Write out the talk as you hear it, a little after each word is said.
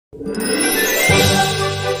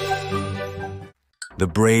The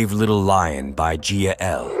Brave Little Lion by Gia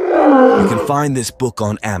L. You can find this book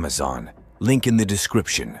on Amazon. Link in the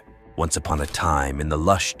description. Once upon a time, in the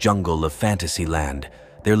lush jungle of Fantasyland,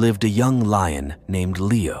 there lived a young lion named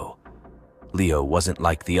Leo. Leo wasn't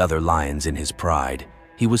like the other lions in his pride.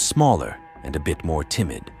 He was smaller and a bit more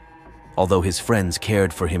timid. Although his friends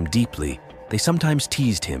cared for him deeply, they sometimes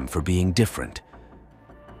teased him for being different.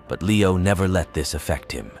 But Leo never let this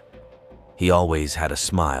affect him. He always had a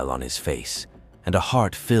smile on his face and a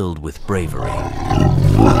heart filled with bravery.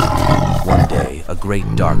 One day, a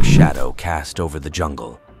great dark shadow cast over the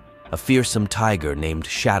jungle. A fearsome tiger named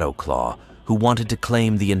Shadowclaw who wanted to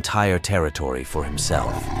claim the entire territory for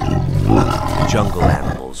himself. The jungle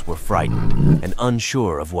animals were frightened and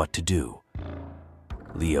unsure of what to do.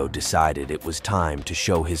 Leo decided it was time to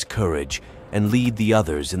show his courage and lead the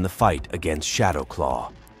others in the fight against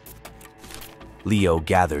Shadowclaw. Leo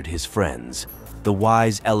gathered his friends, the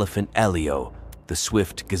wise elephant Elio, the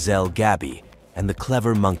swift gazelle Gabby, and the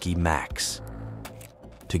clever monkey Max.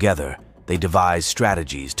 Together, they devised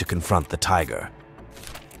strategies to confront the tiger.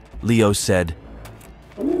 Leo said,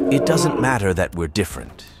 "It doesn't matter that we're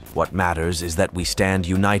different. What matters is that we stand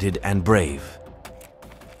united and brave.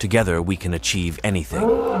 Together, we can achieve anything."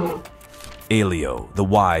 Elio, the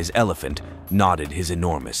wise elephant, nodded his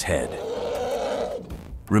enormous head.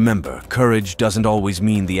 Remember, courage doesn't always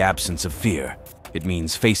mean the absence of fear. It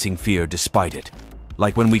means facing fear despite it.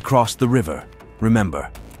 Like when we crossed the river. Remember,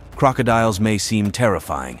 crocodiles may seem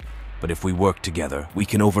terrifying, but if we work together, we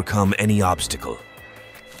can overcome any obstacle.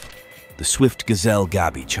 The swift gazelle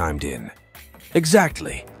Gabby chimed in.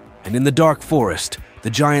 "Exactly. And in the dark forest, the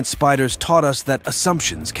giant spiders taught us that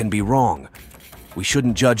assumptions can be wrong. We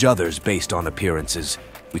shouldn't judge others based on appearances.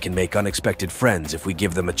 We can make unexpected friends if we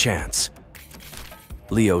give them a chance."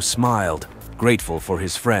 Leo smiled, grateful for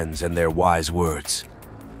his friends and their wise words.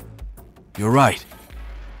 "You're right.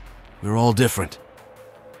 We're all different.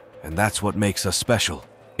 And that's what makes us special.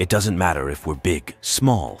 It doesn't matter if we're big,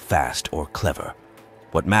 small, fast, or clever.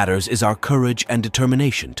 What matters is our courage and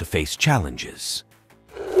determination to face challenges."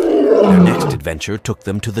 Their next adventure took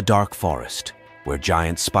them to the dark forest, where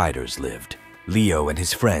giant spiders lived. Leo and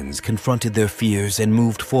his friends confronted their fears and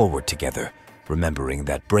moved forward together, remembering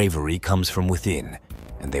that bravery comes from within,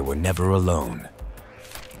 and they were never alone.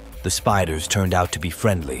 The spiders turned out to be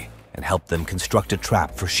friendly and helped them construct a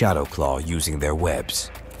trap for Shadowclaw using their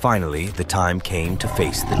webs. Finally, the time came to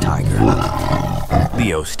face the tiger.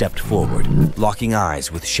 Leo stepped forward, locking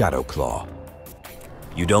eyes with Shadowclaw.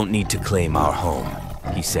 "You don't need to claim our home,"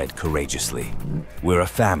 he said courageously. "We're a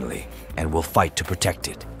family, and we'll fight to protect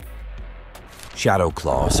it."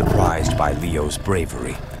 Shadowclaw, surprised by Leo's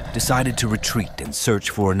bravery, decided to retreat and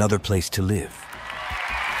search for another place to live.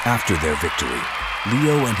 After their victory,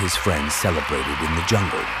 Leo and his friends celebrated in the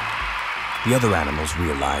jungle. The other animals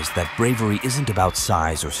realized that bravery isn't about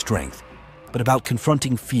size or strength, but about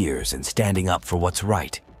confronting fears and standing up for what's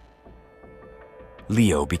right.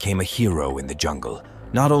 Leo became a hero in the jungle,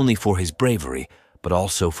 not only for his bravery, but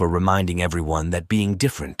also for reminding everyone that being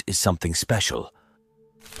different is something special.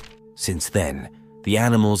 Since then, the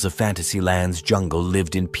animals of Fantasyland's jungle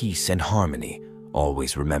lived in peace and harmony,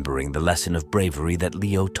 always remembering the lesson of bravery that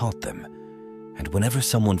Leo taught them. And whenever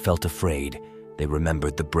someone felt afraid, they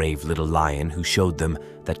remembered the brave little lion who showed them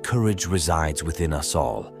that courage resides within us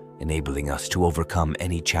all, enabling us to overcome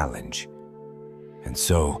any challenge. And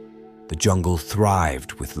so, the jungle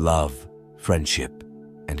thrived with love, friendship,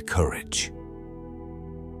 and courage.